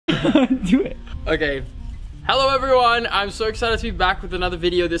Do it. Okay. Hello everyone, I'm so excited to be back with another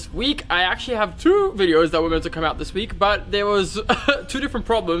video this week. I actually have 2 videos that were meant to come out this week, but there was 2 different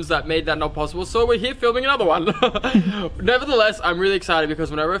problems that made that not possible, so we're here filming another one. Nevertheless, I'm really excited because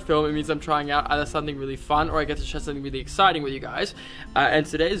whenever I film, it means I'm trying out either something really fun or I get to share something really exciting with you guys. And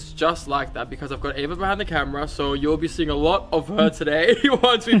today is just like that because I've got Ava behind the camera, so you'll be seeing a lot of her today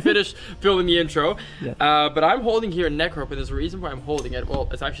once we finish filming the intro. Yeah. But I'm holding here a neck rope, and there's a reason why I'm holding it. Well,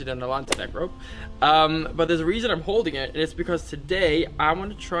 it's actually an Atlanta neck rope. But there's a reason I'm holding it, and it's because today I want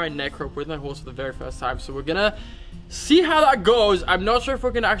to try neck rope with my horse for the very first time. So we're gonna see how that goes. I'm not sure if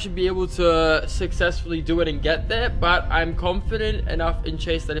we're gonna actually be able to successfully do it and get there, but I'm confident enough in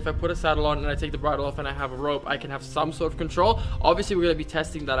Chase that if I put a saddle on and I take the bridle off and I have a rope, I can have some sort of control. Obviously we're gonna be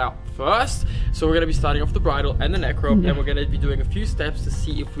testing that out first, so we're gonna be starting off the bridle and the neck rope, and we're gonna be doing a few steps to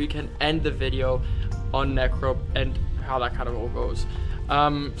see if we can end the video on neck rope and how that kind of all goes.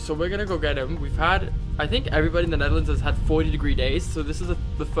 So we're gonna go get him. We've had, I think everybody in the Netherlands has had 40-degree days, so this is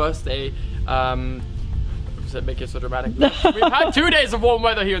the first day. Does that make it so dramatic? We've had 2 days of warm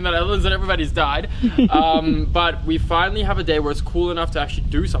weather here in the Netherlands and everybody's died. But we finally have a day where it's cool enough to actually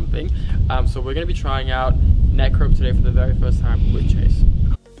do something. So we're gonna be trying out neck rope today for the very first time with Chase.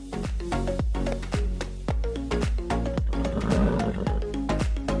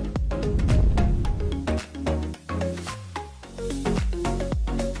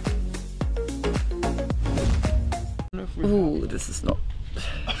 Ooh, this is not.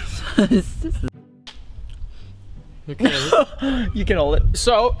 This is... Okay. You can hold it.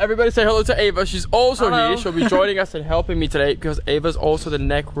 So, everybody say hello to Ava. She's also hello. here. She'll be joining us and helping me today because Ava's also the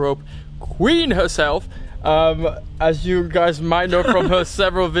neck rope queen herself. As you guys might know from her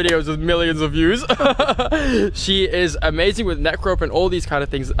several videos with millions of views. She is amazing with neck rope and all these kind of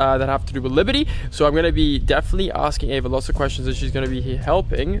things that have to do with liberty. So I'm going to be definitely asking Ava lots of questions and she's going to be here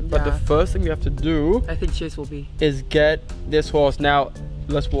helping. But the first thing we have to do, I think Chase will be, is get this horse. Now,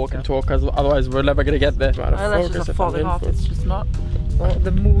 let's walk and talk because otherwise we're never going to get there. My eyelashes are falling off. It's just not. Oh,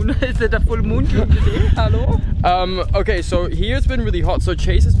 the moon. Is it a full moon today? Hello? Okay, so here it's been really hot. So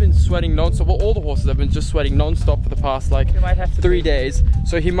Chase has been sweating non-stop. Well, all the horses have been just sweating non-stop for the past like 3 days.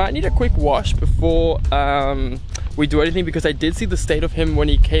 So he might need a quick wash before we do anything, because I did see the state of him when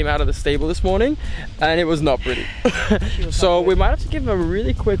he came out of the stable this morning and it was not pretty. So we might have to give him a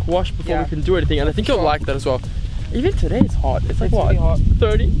really quick wash before we can do anything, and I think he'll like that as well. Even today it's hot. It's like, what, really hot.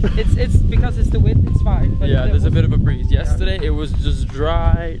 30? It's because it's the wind, it's fine. But yeah, there's a bit of a breeze. Yesterday it was just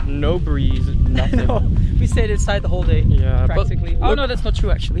dry, no breeze, nothing. No, we stayed inside the whole day. Yeah, practically. Oh no, that's not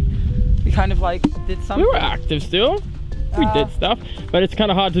true actually. We kind of like did something. We were active still. We did stuff, but it's kind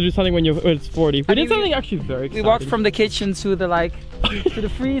of hard to do something when it's 40. We did something actually very exciting. We walked from the kitchen to the to the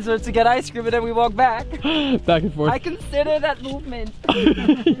freezer to get ice cream, and then we walked back. Back and forth. I consider that movement.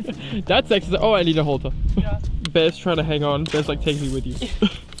 That's exercise. Oh, I need a halter. Yeah. Bear's trying to hang on. Bear's like, take me with you.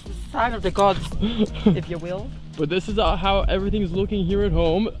 Sign of the gods, if you will. But this is how everything's looking here at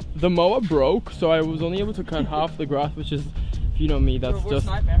home. The mower broke, so I was only able to cut half the grass, which is, if you know me, that's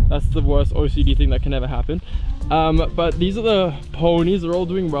the worst OCD thing that can ever happen. But these are the ponies. They're all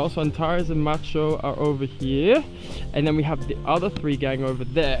doing well. So Antares and Macho are over here, and then we have the other 3 gang over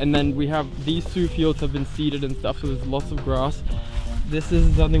there, and then we have these 2 fields have been seeded and stuff, so there's lots of grass. This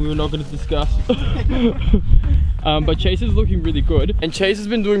is something we're not going to discuss. But Chase is looking really good, and Chase has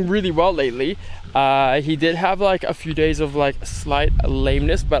been doing really well lately. He did have like a few days of like slight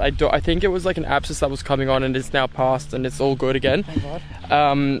lameness, but I think it was like an abscess that was coming on, and it's now passed and it's all good again. Thank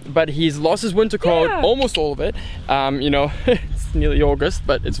God. But he's lost his winter coat, almost all of it. You know, it's nearly August,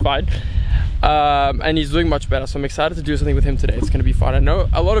 but it's fine. And he's doing much better, so I'm excited to do something with him today. It's going to be fun. I know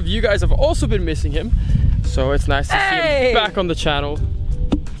a lot of you guys have also been missing him, so it's nice to see him back on the channel.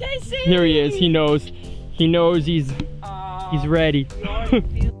 JC! Here he is. He knows. He knows he's ready.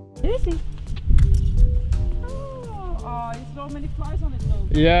 Is he? Oh, there's so many flies on it though.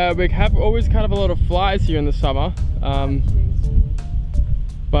 Yeah, we have always kind of a lot of flies here in the summer.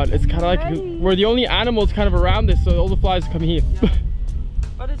 But it's kind of like we're the only animals kind of around this, so all the flies come here. Yeah.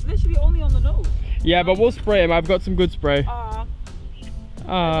 But it's literally only on the nose. Yeah, but we'll spray him. I've got some good spray.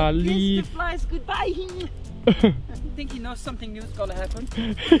 Leave. The flies goodbye. I think he knows something new is gonna happen.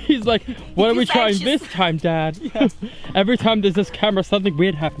 He's like, what are we trying this time, Dad? Yeah. Every time there's this camera, something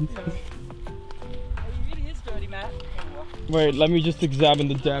weird happens. Yeah. He really is dirty, man. Wait, let me just examine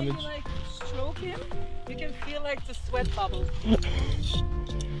the damage. When you like stroke him, you can feel like the sweat bubbles.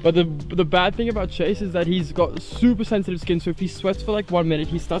 But the bad thing about Chase is that he's got super sensitive skin, so if he sweats for like 1 minute,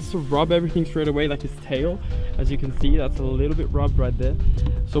 he starts to rub everything straight away, like his tail. As you can see, that's a little bit rubbed right there.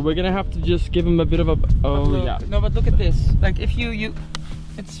 So we're gonna have to just give him a bit of a, oh yeah. No, but look at this. Like if you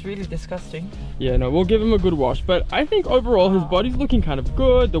It's really disgusting. Yeah, no, we'll give him a good wash. But I think overall his body's looking kind of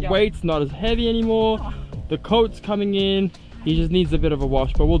good. The weight's not as heavy anymore. The coat's coming in. He just needs a bit of a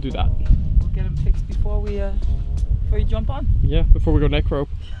wash, but we'll do that. We'll get him fixed before you jump on. Yeah, before we go neck rope.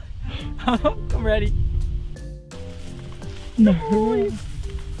 I'm ready. No.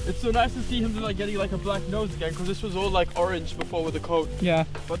 It's so nice to see him like getting like a black nose again, because this was all like orange before with the coat. Yeah.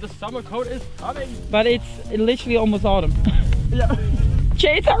 But the summer coat is coming. But it's literally almost autumn. Yeah.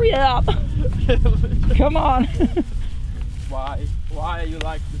 Chase, hurry up! Come on. Why are you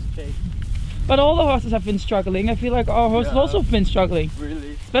like this, Chase? But all the horses have been struggling. I feel like our horses also have been struggling.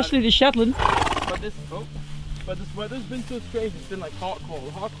 Really? Especially the Shetland. But this weather's been so strange. It's been like hot,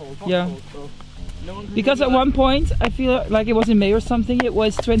 cold, hot, cold, hot, cold. So no one because at one point, I feel like it was in May or something, it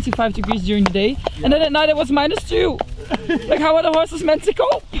was 25 degrees during the day. Yeah. And then at night it was -2. Like, how are the horses meant to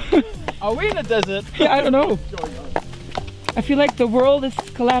cope? Are we in the desert? Yeah, I don't know. I feel like the world is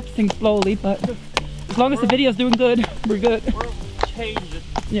collapsing slowly, but as long as the video is doing good, we're good. We're changing.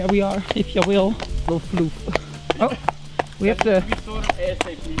 Yeah, we are, if you will. We'll floof. Oh, we have to...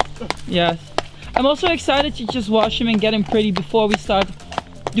 Yes. I'm also excited to just wash him and get him pretty before we start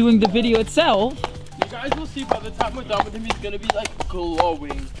doing the video itself. You guys will see by the time we're done with him, he's gonna be like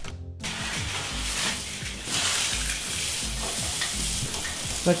glowing.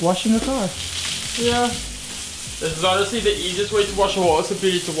 Like washing a car. Yeah. This is honestly the easiest way to wash a horse,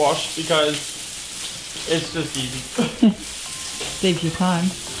 ability to wash, because it's just easy. Saves you time.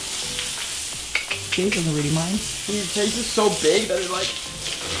 Jay doesn't really mind. His face is so big that it's like,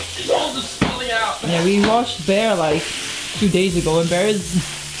 it's all just falling out. Yeah, we washed Bear like 2 days ago, and Bear is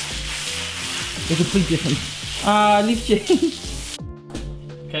a complete difference. Leaf change.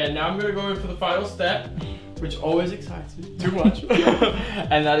 Okay, now I'm gonna go in for the final step, which always excites me too much.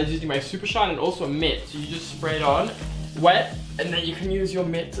 And that is using my Super Shine and also a mitt. So you just spray it on, wet, and then you can use your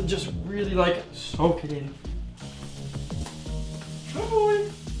mitt to just really like soak it in. Good boy.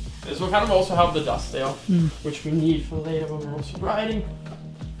 This will kind of also help the dust stay off, which we need for later when we're also riding.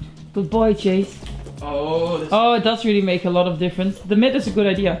 Good boy, Chase. Oh, it does really make a lot of difference. The mitt is a good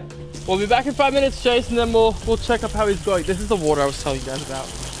idea. We'll be back in 5 minutes, Chase, and then we'll check up how he's going. This is the water I was telling you guys about,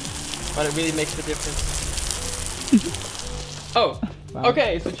 but it really makes the difference. Oh, wow.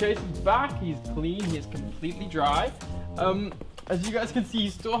 Okay, so Chase is back. He's clean. He is completely dry. As you guys can see, he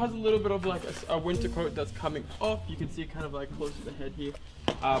still has a little bit of like a winter coat that's coming off. You can see it kind of like close to the head here,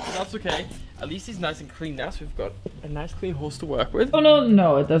 but that's okay. At least he's nice and clean now, so we've got a nice clean horse to work with. Oh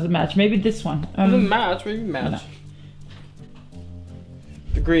no, it doesn't match. Maybe this one. Doesn't match. Maybe match. No.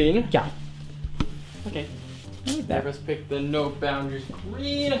 The green. Yeah. Okay. Let us pick the no boundaries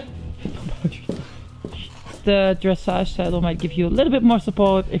green. The dressage saddle might give you a little bit more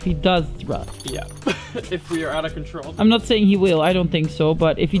support if he does run. Yeah. If we are out of control. I'm not saying he will, I don't think so,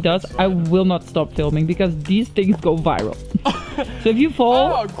 but if he does, I will not stop filming because these things go viral. So if you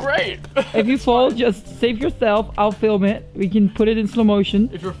fall, oh great! If you fall, just save yourself, I'll film it. We can put it in slow motion.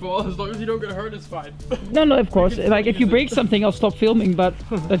 If you fall, as long as you don't get hurt, it's fine. No, of course. Like if you break something, I'll stop filming, but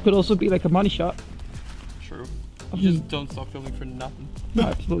that could also be like a money shot. True. You just don't stop filming for nothing. No,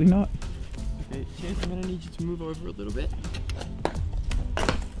 absolutely not. Okay, Chase, I'm gonna need you to move over a little bit.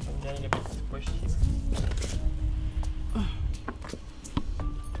 I'm getting a bit squishy.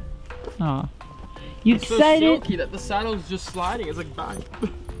 Aw. You it's decided... so silky that the saddle's just sliding. It's like bang.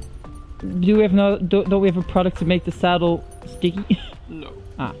 Do we have don't we have a product to make the saddle sticky? No.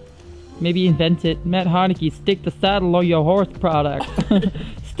 Maybe invent it. Matt Harnacke, stick the saddle on your horse product.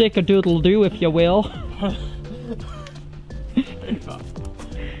 Stick a doodle do if you will.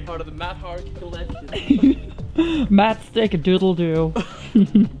 Part of the Matt Harnacke collection. Matt, stick a doodle do.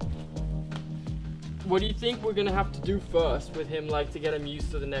 What do you think we're gonna have to do first with him, like to get him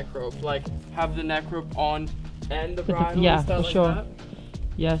used to the neck rope? Like have the neck rope on and the bridle? Yeah, and stuff for like sure. That?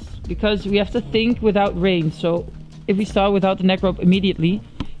 Yes, because we have to think without reins. So if we start without the neck rope immediately,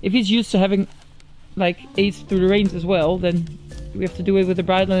 if he's used to having like aids through the reins as well, then we have to do it with the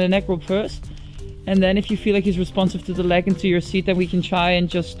bridle and the neck rope first. And then if you feel like he's responsive to the leg and to your seat, then we can try and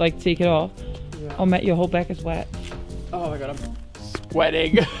just like take it off. Yeah. Oh, Matt, your whole back is wet. Oh my god, I'm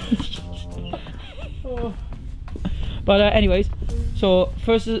sweating. Oh. But anyways, so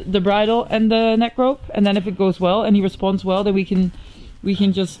first the bridle and the neck rope, and then if it goes well and he responds well, then we can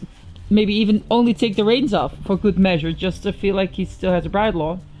just maybe even only take the reins off for good measure, just to feel like he still has a bridle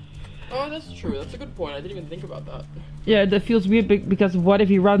on. Oh, that's true. That's a good point. I didn't even think about that. Yeah, that feels weird because what if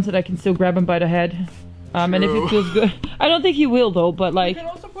he runs and I can still grab him by the head? And if it feels good. I don't think he will though, but like... You can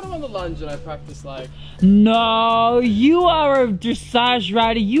also put him on the lunge and I practice like... No, you are a dressage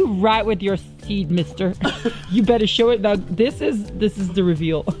rider. You ride with your seat. seed, mister. You better show it. Now, this is the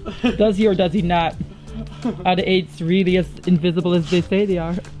reveal. Does he or does he not? Are the 8s really as invisible as they say they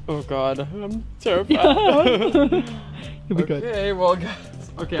are? Oh god, I'm terrified. You'll be good. Okay, well guys.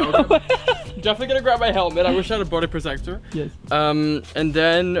 Okay, I'm definitely gonna grab my helmet. I wish I had a body protector. Yes. And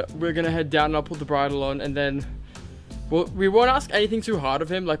then we're gonna head down and I'll put the bridle on, and then we won't ask anything too hard of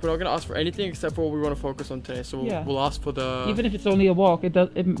him. Like, we're not gonna ask for anything except for what we want to focus on today. So we'll ask for the... Even if it's only a walk,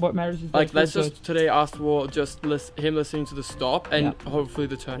 what matters is... Like, let's just today ask for just him listening to the stop and hopefully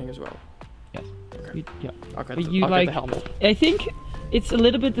the turning as well. Yes. Okay. Yeah. Okay, But you I'll get the helmet. I think it's a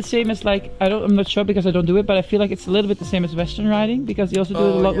little bit the same as, like, I'm not sure because I don't do it, but I feel like it's a little bit the same as Western riding, because you also do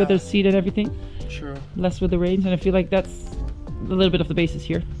it a lot with the seat and everything. True. Less with the reins, and I feel like that's a little bit of the basis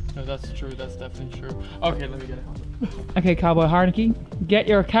here. No, that's true. That's definitely true. Okay, let me get a helmet. Okay, cowboy Harnacke, get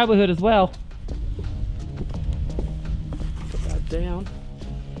your cowboy hood as well. Put that down.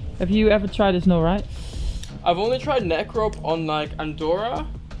 Have you ever tried this? No, right? I've only tried neck rope on like Andorra,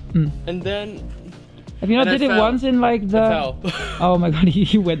 and then. Have you not did it once in like the? I fell. Oh my god,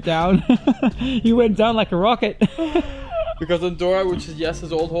 you went down. You went down like a rocket. Because Andorra, which is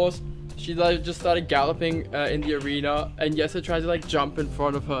Yes's old horse, she like just started galloping in the arena, and Yesa tried to like jump in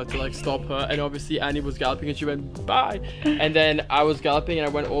front of her to like stop her, and obviously Annie was galloping and she went bye, and then I was galloping and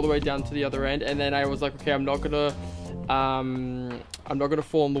I went all the way down to the other end, and then I was like, okay, I'm not gonna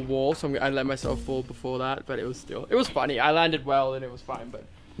fall on the wall, so I let myself fall before that, but it was funny. I landed well and it was fine, but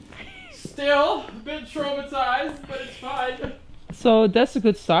still a bit traumatized, but it's fine. So that's a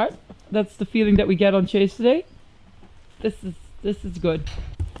good start. That's the feeling that we get on Chase today. This is good.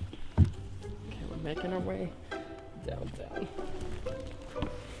 Making our way down.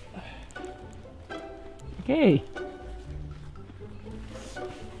 Okay.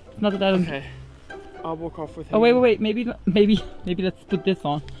 Not that I don't... Okay. I'll walk off with him. Oh wait. Maybe let's put this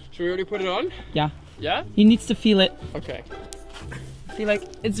on. Should we already put it on? Yeah. Yeah? He needs to feel it. Okay. I feel like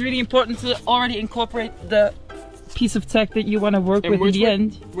it's really important to already incorporate the piece of tech that you want to work with in the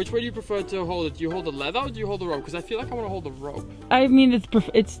end. Which way do you prefer to hold it? Do you hold the leather or do you hold the rope? Because I feel like I want to hold the rope. I mean,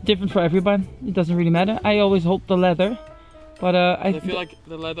 it's different for everyone. It doesn't really matter. I always hold the leather, but I feel like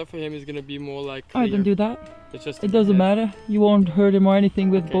the leather for him is gonna be more like. I don't do that. It's just. It doesn't matter. You won't hurt him or anything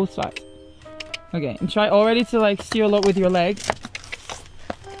with both sides. Okay, and try already to like steer a lot with your legs.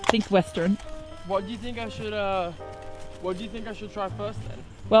 Think Western. What do you think I should? What do you think I should try first then?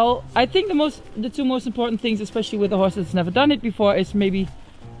 Well, I think the two most important things, especially with a horse that's never done it before, is maybe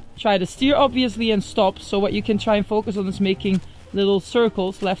try to steer obviously and stop. So what you can try and focus on is making little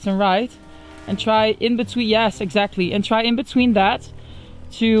circles left and right, and try in between. Yes, exactly, and try in between that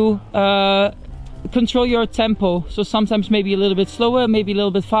to control your tempo. So sometimes maybe a little bit slower, maybe a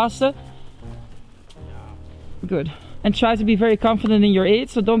little bit faster. Good. And try to be very confident in your aid.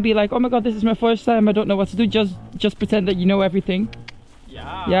 So don't be like, oh my god, this is my first time, I don't know what to do. Just pretend that you know everything.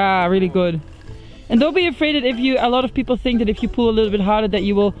 Yeah, really good. And don't be afraid that a lot of people think that if you pull a little bit harder that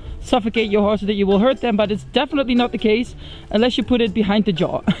you will suffocate your horse or that you will hurt them, but it's definitely not the case unless you put it behind the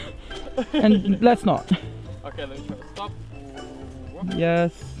jaw. And let's not. Okay, let me try to stop.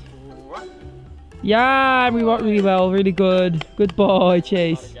 Yes. Yeah, we walked really well, really good. Good boy,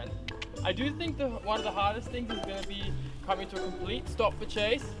 Chase. I do think one of the hardest things is going to be coming to a complete stop for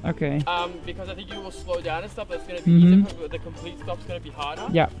Chase. Okay. Because I think you will slow down and stuff. That's going to be easier, but the complete stop's going to be harder.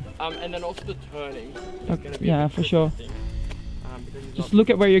 Yeah. And then also the turning is going to be for sure. Just look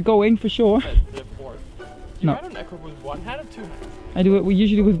at where you're going for sure. Do you ride on neck rope with one hand or two hands? I do it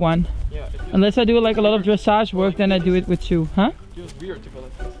usually with one. Yeah. Unless I do like a lot of dressage work, then I do it with two. Huh? It feels weird to go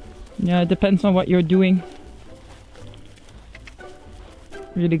like this. Yeah, it depends on what you're doing.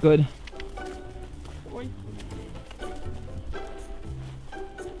 Really good.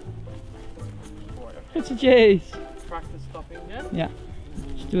 It's a Chase. Practice stopping again. Yeah.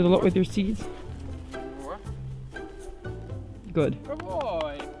 Just do it a lot with your seeds. Good. Good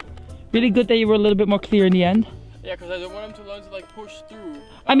boy. Really good that you were a little bit more clear in the end. Yeah, because I don't want him to learn to like push through.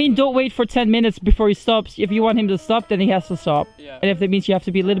 I mean, don't wait for 10 minutes before he stops. If you want him to stop, then he has to stop. Yeah. And if that means you have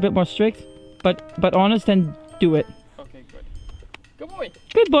to be a little bit more strict, but honest, then do it. Okay, good. Good boy.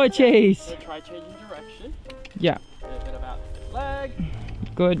 Good boy, Chase. So try changing direction. Yeah. A bit about the leg.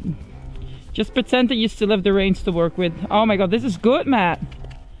 Good. Just pretend that you still have the reins to work with. Oh my god, this is good, Matt.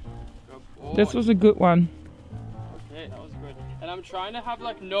 Good boy. This was a good one. Okay, that was good. And I'm trying to have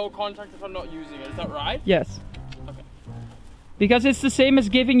like no contact if I'm not using it. Is that right? Yes. Okay. Because it's the same as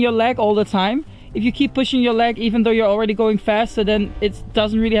giving your leg all the time. If you keep pushing your leg even though you're already going faster, then it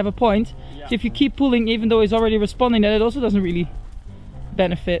doesn't really have a point. Yeah. So if you keep pulling even though he's already responding, then it also doesn't really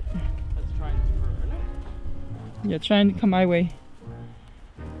benefit. Let's try and turn it. Yeah, try and come my way.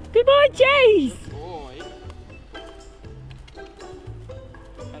 Good boy, Chase! Boy.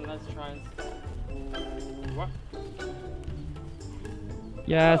 And let's try and...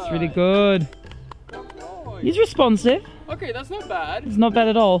 Yes, really good. Good boy. He's responsive. Okay, that's not bad. It's not bad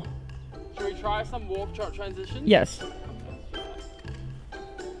at all. Should we try some walk trot transitions? Yes.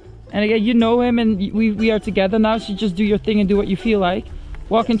 And again, you know him and we are together now, so you just do your thing and do what you feel like.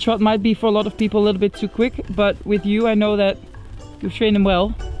 Walk and trot might be for a lot of people a little bit too quick, but with you, I know that you've trained him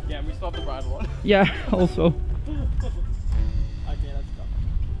well. Yeah, and we still have the bridle on. Yeah, also. Okay, let's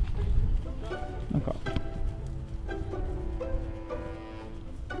go. Okay.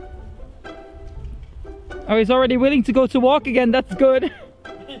 Oh, he's already willing to go to walk again. That's good.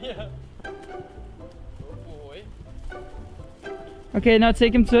 Yeah. Good boy. Okay, now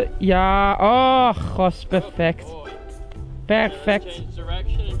take him to... Yeah. Oh, gosh, perfect. Good boy. Perfect. Change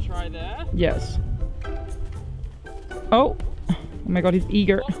direction and try there. Yes. Oh. Oh my god, he's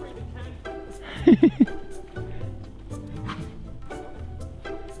eager.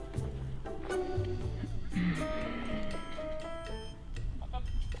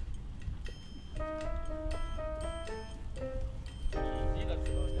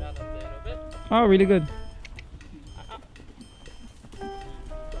 Oh, really good.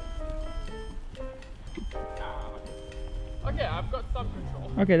 Okay, I've got some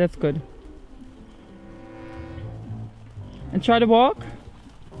control. Okay, that's good. And try to walk.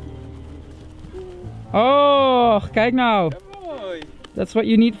 Oh, kijk nou. Good boy. That's what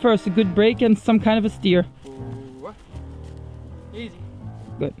you need first, a good break and some kind of a steer. Ooh. Easy.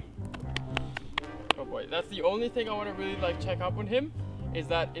 Good. Oh boy, that's the only thing I want to really like check up on him, is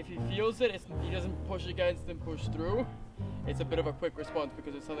that if he feels it, he doesn't push against and push through. It's a bit of a quick response,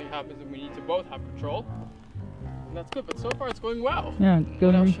 because if something happens and we need to both have control, and that's good, but so far it's going well. Yeah,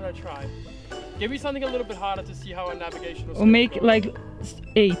 What else good. should I try? Give me something a little bit harder to see how our navigational Or make goes. like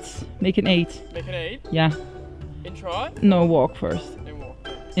 8. Make an 8. Make an 8? Yeah. In trot? No, walk first. In walk.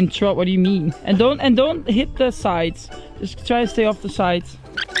 In trot, what do you mean? And don't hit the sides. Just try to stay off the sides.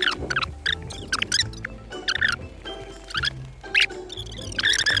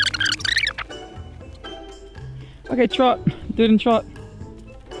 Okay, trot. Do it in trot.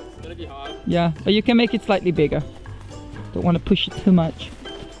 It's gonna be hard. Yeah, but you can make it slightly bigger. Don't want to push it too much.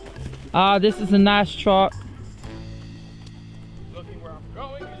 Ah, this is a nice trot. Looking where I'm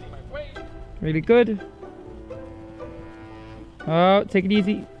going, using my weight. Really good. Oh, take it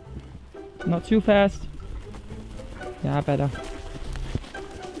easy. Not too fast. Yeah, better.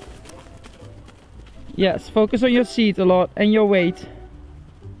 Yes, focus on your seat a lot and your weight.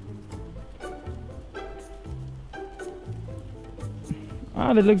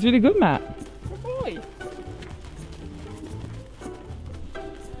 Ah, that looks really good, Matt. Good boy.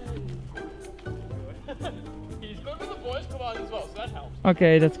 He's good with the voice command as well, so that helps.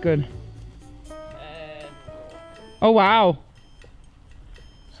 Okay, that's good. And Oh, wow.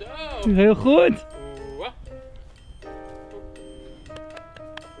 so. Heel goed. Ooh.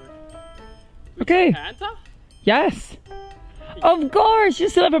 Okay. Canter? Yes. Of course. You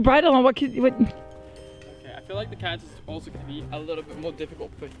still have a bridle on. What? Okay, I feel like the canter is also going to be a little bit more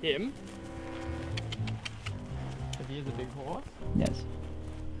difficult for him. Because he is a big horse. Yes.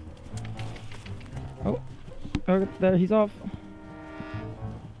 Oh. Oh, there he's off.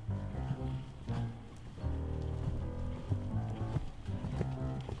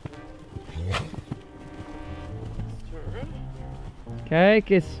 Turn. Okay,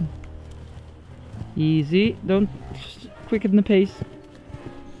 kiss. Easy. Don't quicken the pace.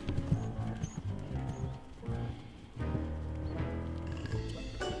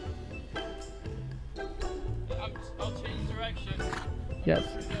 I'll change direction. Yes.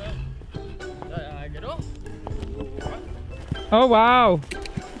 Diagonal. Oh wow.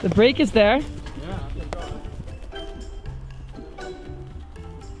 The brake is there. Yeah, I forgot.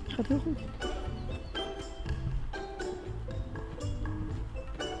 Gaat heel goed.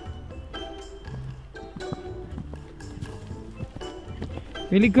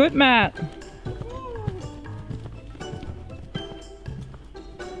 Really good, Matt.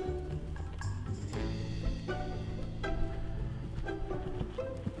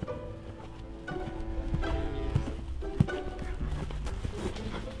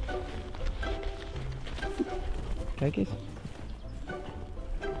 Kijk eens.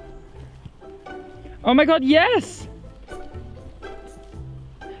 Oh my god, yes!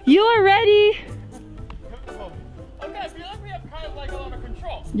 You are ready! Okay, I feel like we have kind of like a lot of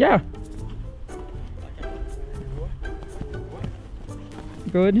control. Yeah.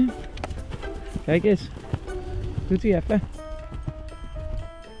 Good. Kijk eens. Doet hij even.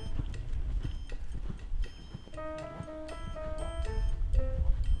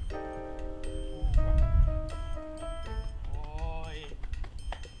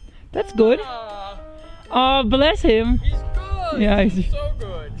 That's good. Oh, bless him. He's good. Yeah, he's so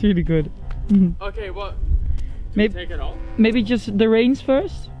good. It's really good. Okay, what? Maybe take it off? Maybe just the reins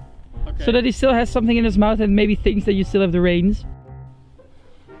first. Okay. So that he still has something in his mouth and maybe thinks that you still have the reins.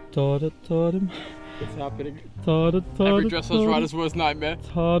 It's happening. Every dressage rider's worst nightmare.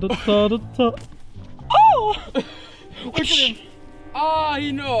 Oh! Look at him. Ah,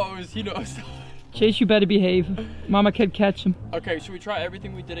 he knows. He knows. Chase, you better behave. Mama can't catch him. Okay, should we try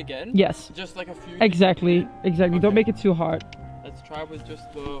everything we did again? Yes. Just like a few. Exactly. Exactly. Okay. Don't make it too hard. Let's try with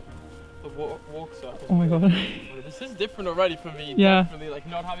just the walk surface. Oh my god. This is different already for me. Yeah. Definitely, like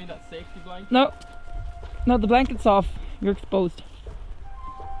not having that safety blanket. No. No, the blanket's off. You're exposed.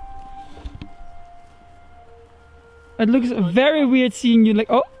 It looks very weird seeing you like.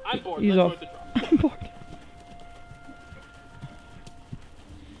 Oh, I'm bored. he's off. I'm bored.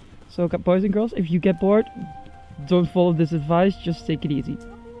 So, boys and girls, if you get bored, don't follow this advice. Just take it easy.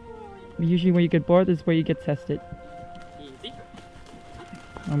 Usually, when you get bored, is where you get tested. Easy.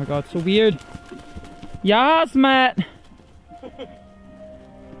 Oh my god, so weird. Yes, Matt.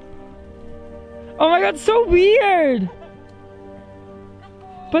 Oh my god, so weird.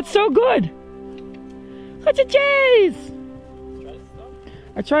 But so good. Such a chase.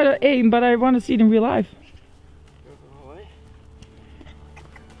 I try to aim, but I want to see it in real life.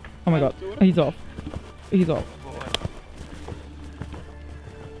 Oh my god, he's off. He's off.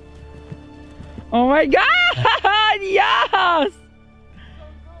 Oh my god, yes!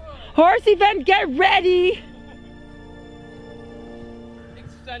 Horse event, get ready!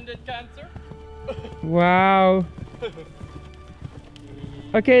 Extended cancer. Wow.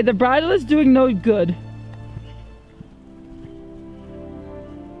 Okay, the bridle is doing no good.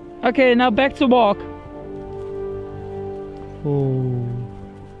 Okay, now back to walk. Oh.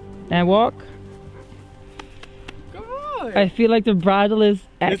 And walk. Come on. I feel like the bridle is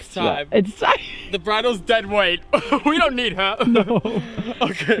extra. It's time. It's time. The bridle's dead weight. We don't need her. No.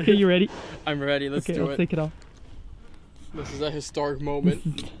 Okay. Okay, you ready? I'm ready. Let's do I'll it. take it off. This is a historic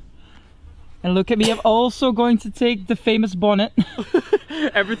moment. And look at me, I'm also going to take the famous bonnet.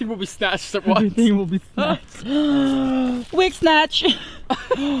 Everything will be snatched at once. Everything will be snatched. Wig snatch!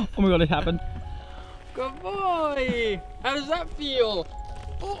 Oh my god, it happened. Good boy! How does that feel?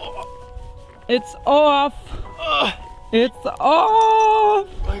 Oh. It's off! It's off! Oh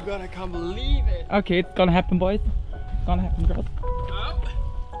my god, I can't believe it! Okay, it's gonna happen, boys. It's gonna happen, girls. Up.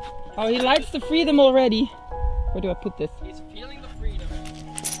 Oh, he likes the freedom already. Where do I put this? He's feeling the freedom.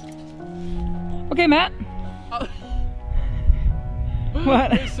 Okay, Matt.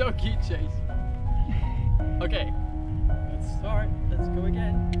 What? You're so cute, Chase. Okay, let's start. Let's go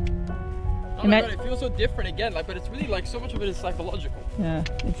again. Oh my god, it feels so different again. Like, but it's really like so much of it is psychological. Yeah,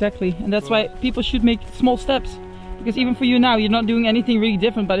 exactly. And that's why people should make small steps. Because even for you now, you're not doing anything really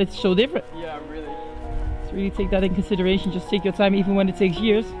different, but it's so different. Yeah, really. So really take that in consideration. Just take your time, even when it takes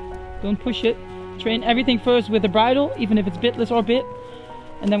years. Don't push it. Train everything first with the bridle, even if it's bitless or bit.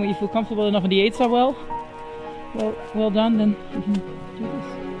 And then when you feel comfortable enough and the aids are well done, then you can do this.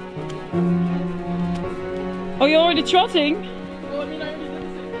 Oh, you're already trotting? Well, I mean, I already did the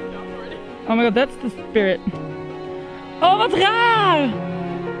same thing already. Oh my god, that's the spirit. Oh, wat raar!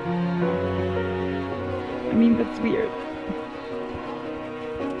 I mean, that's weird.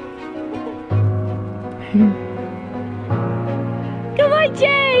 Come on,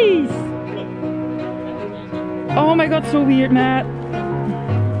 Chase! Oh my god, so weird, Matt.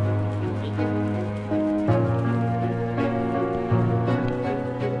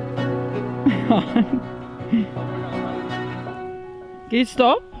 Can you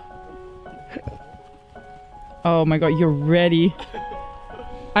stop? Oh my god, you're ready.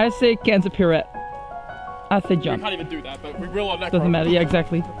 I say cancer pirouette. I say We jump. can't even do that, but we will on that. Doesn't matter, yeah,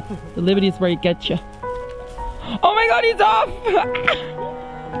 exactly. The liberty is where you get you. Oh my god, he's off!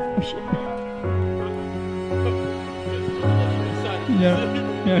 Oh shit.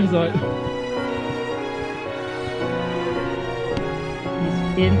 Yeah, I saw it.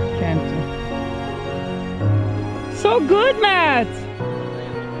 He's in cancer. So good, Matt!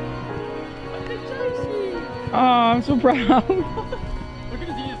 Oh, I'm so proud. Look at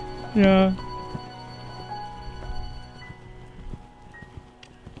his ears. Yeah.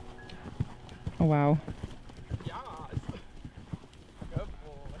 Oh wow. Yes. Good boy.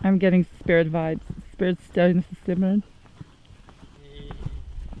 I'm getting spirit vibes. Spirit's starting to simmer.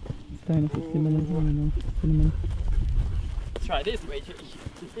 Starting to simmer. I don't know. Cinnamon. Let's try this way. Two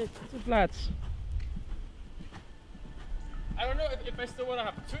flats. I don't know if I still want to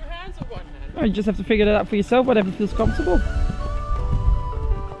have 2 hands or 1 hand. Oh, you just have to figure that out for yourself, whatever feels comfortable.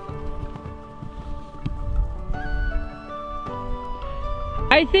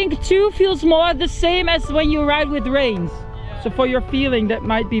 I think 2 feels more the same as when you ride with reins. So for your feeling, that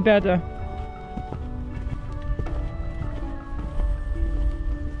might be better.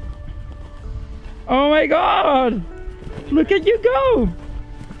 Oh my god! Look at you go!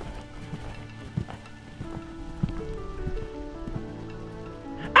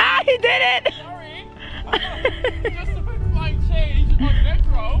 Ah, he did it! Sorry! Just a quick flying change on neck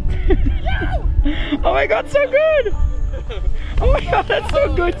rope. Oh my god, so good! Oh my god, that's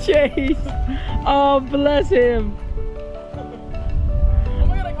so good, Chase! Oh, bless him! Oh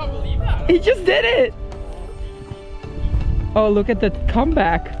my god, I can't believe that! He just did it! Oh, look at that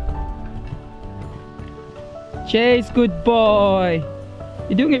comeback! Chase, good boy!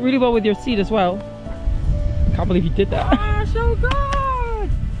 You're doing it really well with your seat as well. Can't believe you did that. Ah, so good!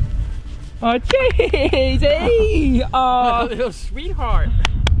 Oh, Chase! Hey! Oh, Little sweetheart!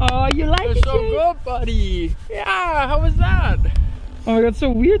 oh, you like You're it, so Chase? good, buddy! Yeah, how was that? Oh my god, so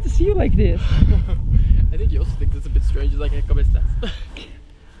weird to see you like this. I think you also think that's a bit strange. Like, hey, ¿cómo estás?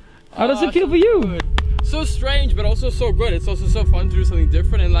 How does it feel for you? Good. So strange, but also so good. It's also so fun to do something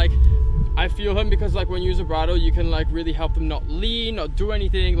different, and like, I feel him because like when you use a bridle, you can like really help them not lean, not do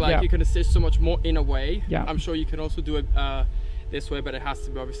anything. Like Yeah. you can assist so much more in a way. Yeah. I'm sure you can also do it this way, but it has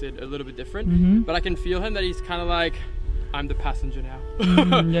to be obviously a little bit different. But I can feel him that he's kind of like, I'm the passenger now.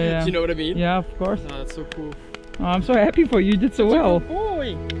 Yeah. Do you know what I mean? Yeah, of course. Oh, that's so cool. Oh, I'm so happy for you. You did so well. Good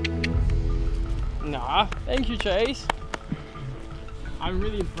boy. Nah, thank you, Chase. I'm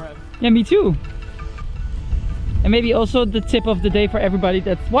really impressed. Yeah, me too. And maybe also the tip of the day for everybody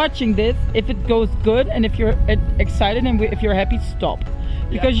that's watching this, if it goes good and if you're excited and if you're happy, stop.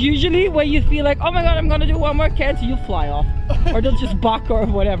 Because usually when you feel like, oh my god, I'm gonna do one more canter, you'll fly off. Or they'll just buck or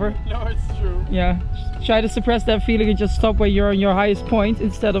whatever. No, it's true. Yeah, try to suppress that feeling and just stop when you're on your highest point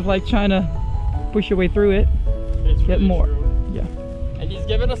instead of like trying to push your way through it. It's Get really more. true. Yeah. And he's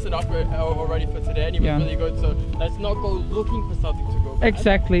given us an upgrade already for today, and he was really good. So let's not go looking for something to go bad.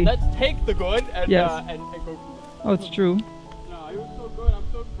 Exactly. Let's take the good and Yes. and go. Oh, it's true. No, he was so good. I'm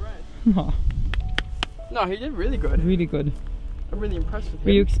so impressed. No, he did really good. Really good. I'm really impressed with him.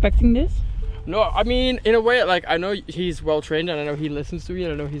 Were you expecting this? No, I mean, in a way, like I know he's well trained, and I know he listens to me,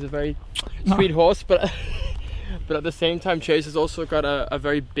 and I know he's a very sweet horse, but. But at the same time, Chase has also got a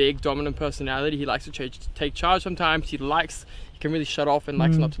very big, dominant personality. He likes to take charge sometimes. He can really shut off and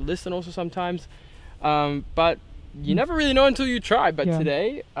likes not to listen also sometimes. But you never really know until you try. But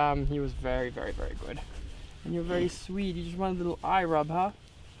today, he was very, very, very good. And you're very sweet. You just want a little eye rub, huh?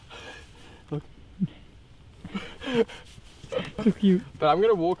 Look. So cute. But I'm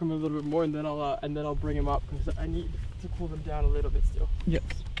gonna walk him a little bit more, and then I'll bring him up because I need to cool them down a little bit still. Yes.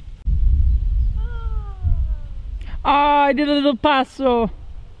 Oh, I did a little passo.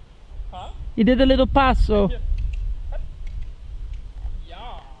 Huh? You did a little passo. Yeah.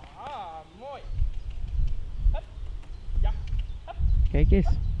 Ja, mooi. Ja. Kijk eens.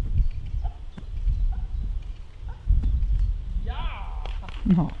 Ja.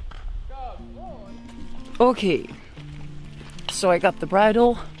 Oh. Good boy. Okay. So I got the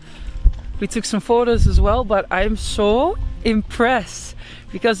bridle. We took some photos as well, but I'm so impressed.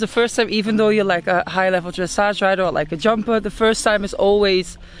 Because the first time, even though you're like a high level dressage rider or like a jumper, the first time is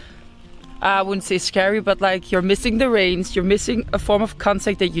always, I wouldn't say scary, but like you're missing the reins, you're missing a form of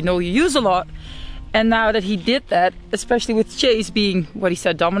contact that you know you use a lot. And now that he did that, especially with Chase being what he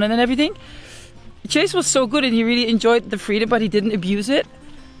said, dominant and everything, Chase was so good and he really enjoyed the freedom, but he didn't abuse it.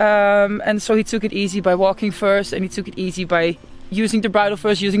 And so he took it easy by walking first, and he took it easy by using the bridle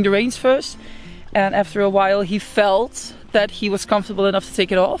first, using the reins first. And after a while he felt that he was comfortable enough to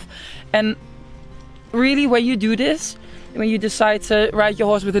take it off. And really, when you do this, when you decide to ride your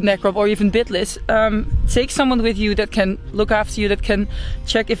horse with a neck rope or even bitless, take someone with you that can look after you, that can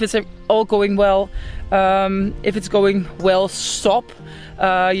check if it's all going well. If it's going well, stop.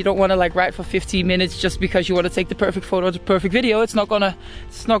 You don't want to like ride for 15 minutes just because you want to take the perfect photo or the perfect video. It's not gonna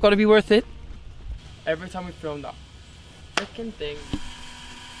be worth it. Every time we film that freaking thing.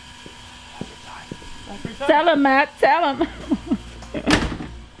 Tell him, Matt, tell him.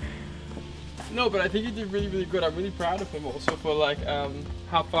 No, but I think he did really, really good. I'm really proud of him also for like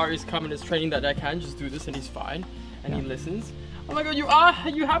how far he's come in his training, that I can just do this and he's fine and he listens. Oh my god, you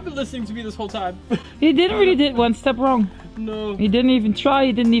have been listening to me this whole time. He didn't really did one step wrong. No. He didn't even try,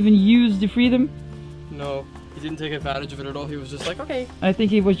 he didn't even use the freedom. No, he didn't take advantage of it at all. He was just like, okay. I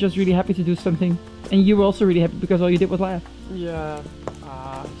think he was just really happy to do something. And you were also really happy because all you did was laugh. Yeah.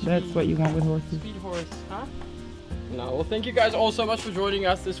 That's what you want with horses. Sweet horse, huh? No, well, thank you guys all so much for joining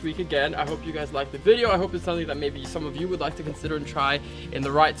us this week again. I hope you guys liked the video. I hope it's something that maybe some of you would like to consider and try in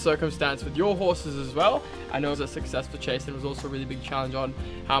the right circumstance with your horses as well. I know it was a success for Chase, and it was also a really big challenge on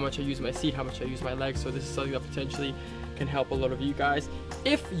how much I use my seat, how much I use my legs. So this is something that potentially can help a lot of you guys.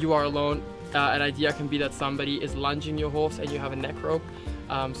 If you are alone, an idea can be that somebody is lunging your horse and you have a neck rope.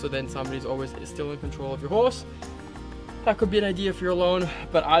 So then somebody's always still in control of your horse. That could be an idea if you're alone,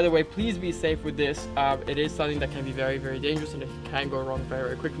 but either way, please be safe with this. It is something that can be very, very dangerous, and it can go wrong very,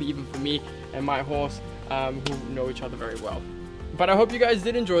 very quickly, even for me and my horse, who know each other very well. But I hope you guys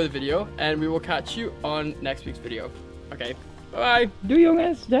did enjoy the video, and we will catch you on next week's video. Okay, bye-bye. Doei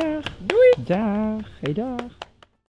jongens, dag. Doei. Dag, hey dag.